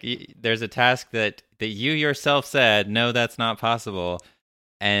 Like, there's a task that you yourself said, no, that's not possible,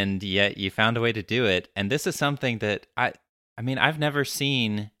 and yet you found a way to do it. And this is something that I mean, I've never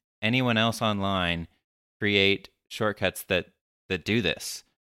seen anyone else online create shortcuts that do this.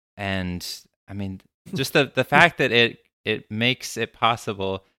 And I mean, just the fact that it makes it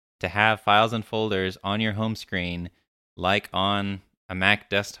possible to have files and folders on your home screen, like on a Mac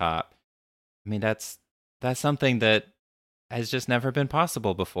desktop. I mean, that's something that has just never been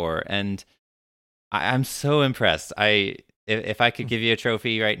possible before, and I'm so impressed. If I could give you a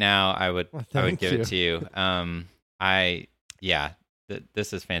trophy right now, I would give it to you.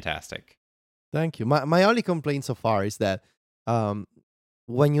 This is fantastic. Thank you. My only complaint so far is that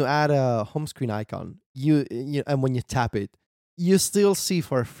when you add a home screen icon, you and when you tap it, you still see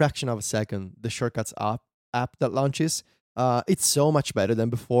for a fraction of a second the Shortcuts app that launches. It's so much better than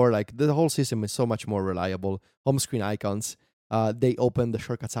before. Like, the whole system is so much more reliable. Home screen icons, they open the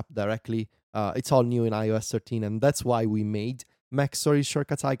Shortcuts app directly. It's all new in iOS 13, and that's why we made MacStories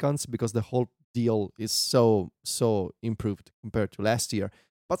Shortcuts icons, because the whole deal is so improved compared to last year.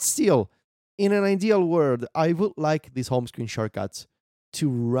 But still, in an ideal world, I would like these home screen shortcuts to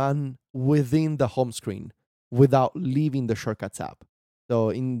run within the home screen without leaving the Shortcuts app. So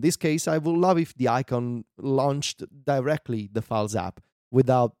in this case, I would love if the icon launched directly the Files app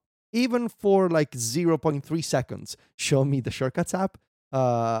without, even for like 0.3 seconds, show me the Shortcuts app.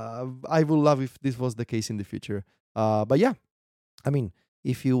 I would love if this was the case in the future. But yeah, I mean,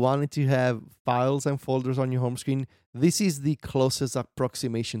 if you wanted to have files and folders on your home screen, this is the closest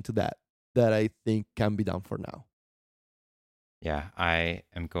approximation to that I think can be done for now. Yeah, I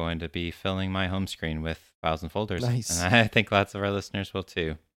am going to be filling my home screen with files and folders. Nice. And I think lots of our listeners will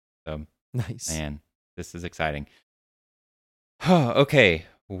too. So, nice. Man, this is exciting. Okay,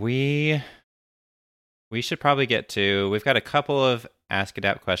 we should probably we've got a couple of Ask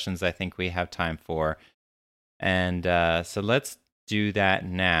Adapt questions I think we have time for. And so let's do that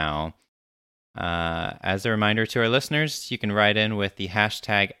now. As a reminder to our listeners, you can write in with the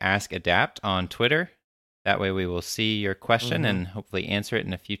hashtag AskAdapt on Twitter. That way we will see your question and hopefully answer it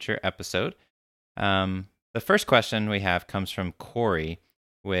in a future episode. The first question we have comes from Corey,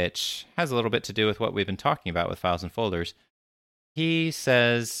 which has a little bit to do with what we've been talking about with files and folders. He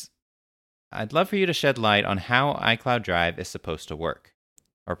says, I'd love for you to shed light on how iCloud Drive is supposed to work,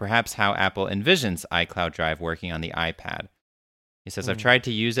 or perhaps how Apple envisions iCloud Drive working on the iPad. He says, I've tried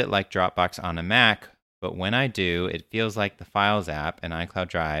to use it like Dropbox on a Mac, but when I do, it feels like the Files app and iCloud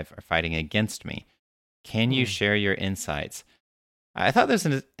Drive are fighting against me. Can you share your insights? I thought this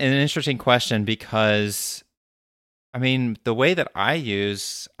was an interesting question because, I mean, the way that I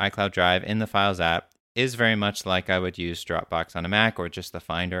use iCloud Drive in the Files app is very much like I would use Dropbox on a Mac or just the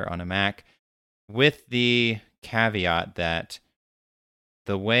Finder on a Mac, with the caveat that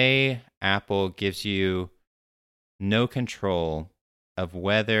the way Apple gives you no control of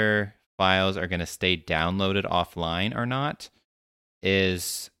whether files are going to stay downloaded offline or not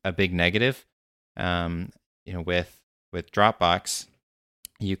is a big negative. With Dropbox,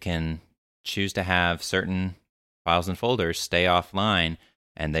 you can choose to have certain files and folders stay offline,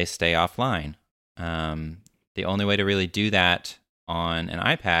 and they stay offline. The only way to really do that on an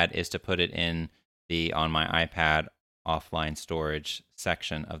iPad is to put it in the On My iPad offline storage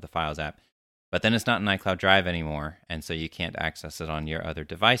section of the Files app. But then it's not in iCloud Drive anymore, and so you can't access it on your other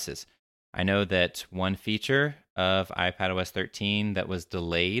devices. I know that one feature of iPadOS 13 that was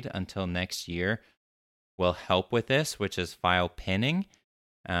delayed until next year will help with this, which is file pinning.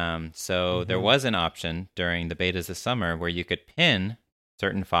 There was an option during the betas this summer where you could pin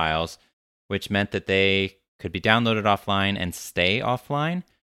certain files, which meant that they could be downloaded offline and stay offline.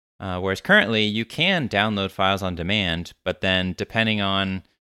 Whereas currently you can download files on demand, but then depending on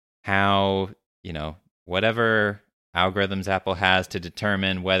how, whatever algorithms Apple has to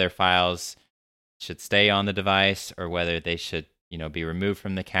determine whether files should stay on the device or whether they should, be removed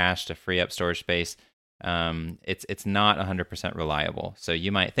from the cache to free up storage space, it's not 100% reliable. So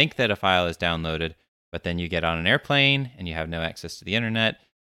you might think that a file is downloaded, but then you get on an airplane and you have no access to the internet,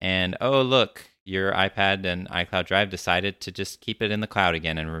 and oh, look, your iPad and iCloud Drive decided to just keep it in the cloud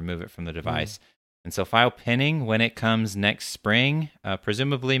again and remove it from the device. And so file pinning, when it comes next spring,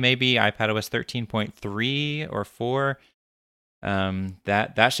 presumably maybe iPadOS 13.3 or 4,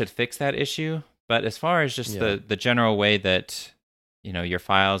 that should fix that issue. But as far as just the general way that your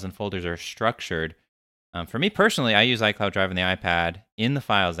files and folders are structured, for me personally, I use iCloud Drive on the iPad in the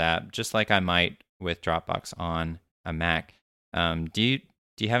Files app, just like I might with Dropbox on a Mac.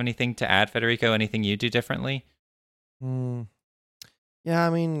 Do you have anything to add, Federico? Anything you do differently? Yeah, I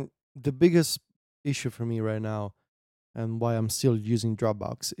mean, the biggest issue for me right now and why I'm still using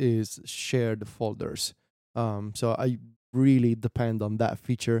Dropbox is shared folders. So I really depend on that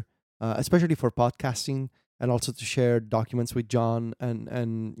feature, especially for podcasting and also to share documents with John and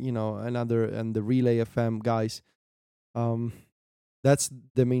the Relay FM guys. That's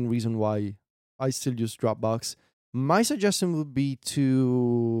the main reason why I still use Dropbox. My suggestion would be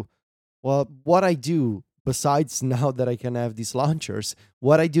what I do besides now that I can have these launchers,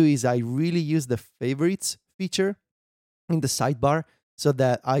 what I do is I really use the favorites feature in the sidebar so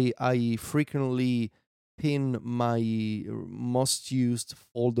that I frequently pin my most used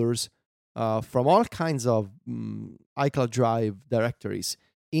folders from all kinds of iCloud Drive directories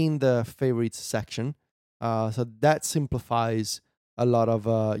in the favorites section. So that simplifies a lot of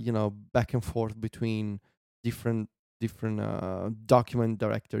back and forth between different document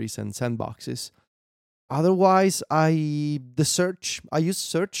directories and sandboxes. Otherwise, I use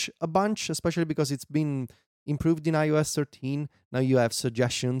search a bunch, especially because it's been improved in iOS 13. Now you have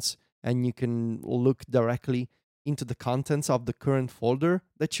suggestions and you can look directly into the contents of the current folder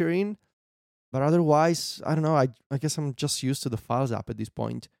that you're in. But otherwise, I don't know. I guess I'm just used to the Files app at this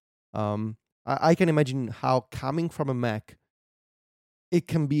point. I can imagine how coming from a Mac, it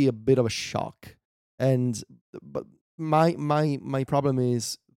can be a bit of a shock. But my problem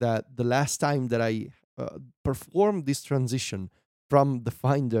is that the last time that I performed this transition from the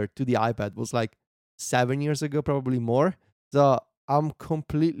Finder to the iPad was like 7 years ago, probably more. So I'm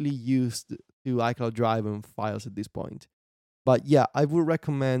completely used to iCloud Drive and Files at this point. But yeah, I would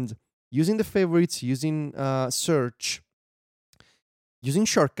recommend using the favorites, using search, using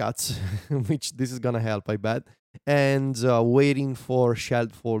shortcuts, which this is going to help, I bet, and waiting for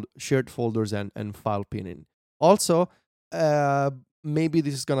shared folders and file pinning. Also, maybe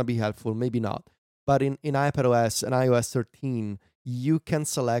this is going to be helpful, maybe not. But in iPadOS and iOS 13, you can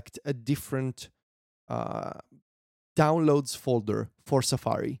select a different downloads folder for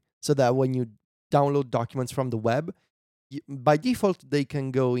Safari, so that when you download documents from the web, by default, they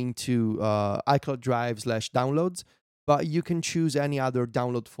can go into iCloud Drive/downloads, but you can choose any other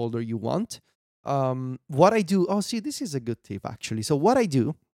download folder you want. What I do, see, this is a good tip actually. So what I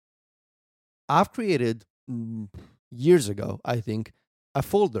do, I've created years ago, I think, a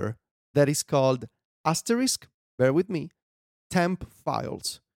folder that is called asterisk, bear with me, temp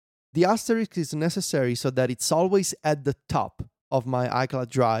files. The asterisk is necessary so that it's always at the top of my iCloud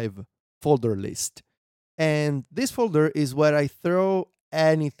Drive folder list. And this folder is where I throw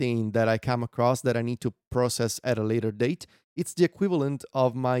anything that I come across that I need to process at a later date. It's the equivalent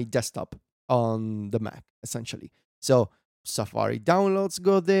of my desktop on the Mac, essentially. So Safari downloads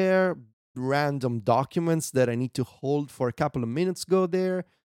go there, random documents that I need to hold for a couple of minutes go there,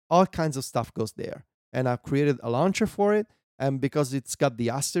 all kinds of stuff goes there. And I've created a launcher for it. And because it's got the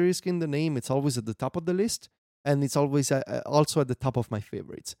asterisk in the name, it's always at the top of the list. And it's always also at the top of my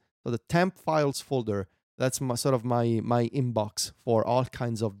favorites. So the temp files folder, that's my inbox for all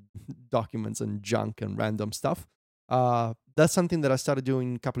kinds of documents and junk and random stuff. That's something that I started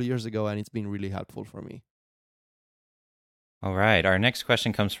doing a couple of years ago, and it's been really helpful for me. All right. Our next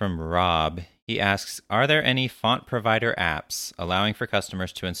question comes from Rob. He asks, are there any font provider apps allowing for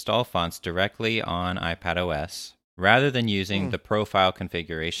customers to install fonts directly on iPadOS rather than using the profile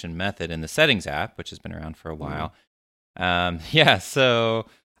configuration method in the settings app, which has been around for a while? So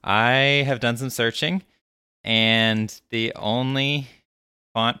I have done some searching, and the only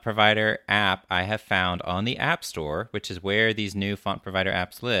font provider app I have found on the App Store, which is where these new font provider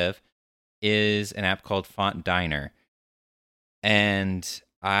apps live, is an app called Font Diner. And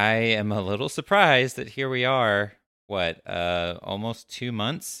I am a little surprised that here we are, almost 2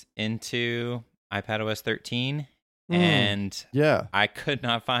 months into iPadOS 13, and I could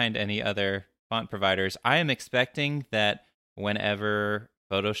not find any other font providers. I am expecting that whenever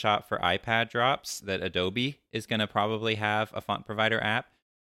Photoshop for iPad drops, that Adobe is going to probably have a font provider app.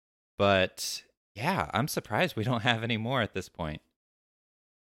 But yeah, I'm surprised we don't have any more at this point.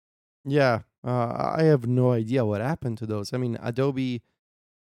 Yeah, I have no idea what happened to those. I mean, Adobe,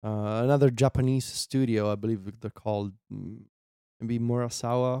 another Japanese studio, I believe they're called maybe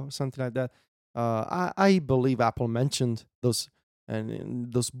Murasawa or something like that. I believe Apple mentioned those,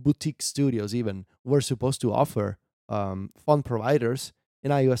 and those boutique studios even were supposed to offer font providers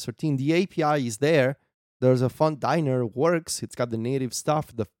in iOS 13. The API is there. There's a Font Diner, works. It's got the native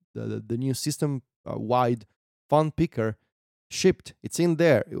stuff, the new system-wide font picker shipped. It's in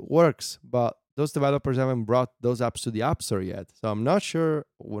there. It works, but those developers haven't brought those apps to the App Store yet. So I'm not sure.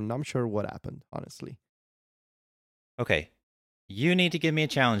 I'm sure what happened, honestly. Okay. You need to give me a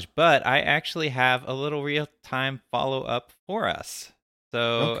challenge, but I actually have a little real-time follow-up for us.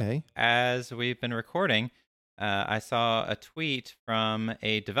 So as we've been recording, I saw a tweet from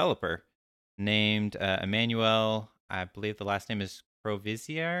a developer named Emmanuel. I believe the last name is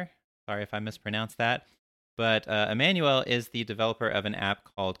Crovizier. Sorry if I mispronounced that. But Emmanuel is the developer of an app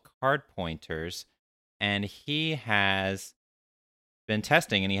called Card Pointers, and he has been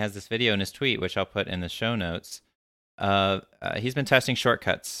testing, and he has this video in his tweet, which I'll put in the show notes. He's been testing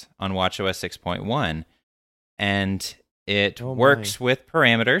shortcuts on watchOS 6.1, and it works with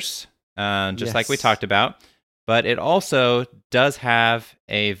parameters, just like we talked about, but it also does have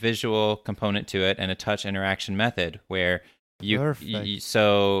a visual component to it and a touch interaction method where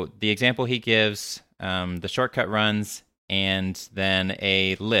so the example he gives, the shortcut runs, and then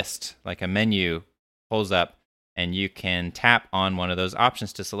a list, like a menu, pulls up, and you can tap on one of those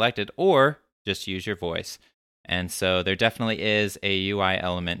options to select it, or just use your voice. And so there definitely is a UI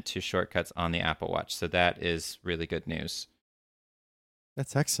element to shortcuts on the Apple Watch. So that is really good news.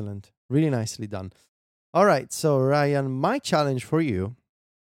 That's excellent. Really nicely done. All right. So, Ryan, my challenge for you,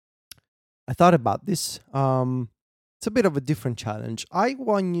 I thought about this. It's a bit of a different challenge. I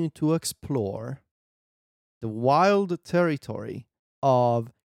want you to explore the wild territory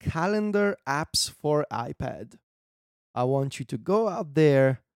of calendar apps for iPad. I want you to go out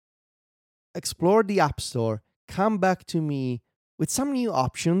there, explore the App Store, come back to me with some new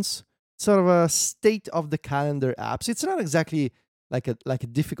options, sort of a state of the calendar apps. It's not exactly like a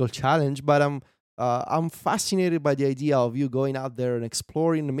difficult challenge, but I'm fascinated by the idea of you going out there and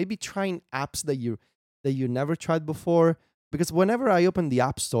exploring and maybe trying apps that you never tried before. Because whenever I open the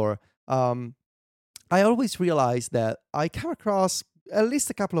App Store, I always realize that I come across at least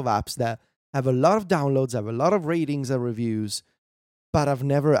a couple of apps that have a lot of downloads, have a lot of ratings and reviews, but I've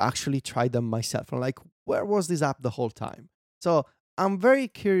never actually tried them myself. I'm like, where was this app the whole time? So I'm very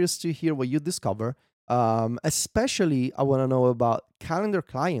curious to hear what you discover. Especially, I want to know about calendar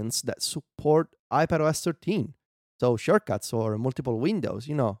clients that support iPadOS 13. So shortcuts or multiple windows,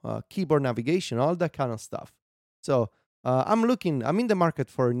 keyboard navigation, all that kind of stuff. So I'm in the market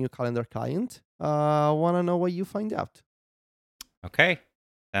for a new calendar client. Want to know what you find out. Okay,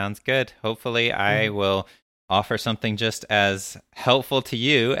 sounds good. Hopefully I will offer something just as helpful to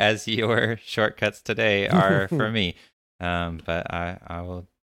you as your shortcuts today are for me. But I will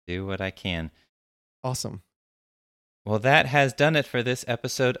do what I can. Awesome. Well, that has done it for this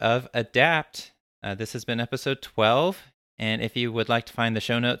episode of Adapt. This has been episode 12. And if you would like to find the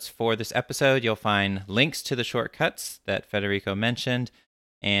show notes for this episode, you'll find links to the shortcuts that Federico mentioned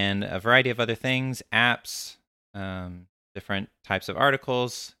and a variety of other things, apps, different types of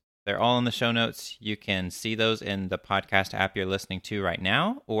articles. They're all in the show notes. You can see those in the podcast app you're listening to right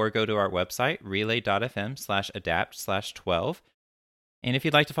now, or go to our website, relay.fm/adapt/12. And if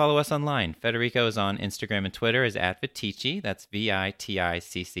you'd like to follow us online, Federico is on Instagram and Twitter as @Viticci. That's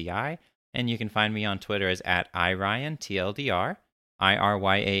VITICCI. And you can find me on Twitter as @IRyanTLDR,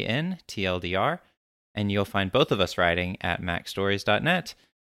 IRYANTLDR. And you'll find both of us writing at macstories.net.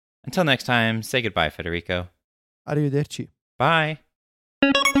 Until next time, say goodbye, Federico. Arrivederci. Bye.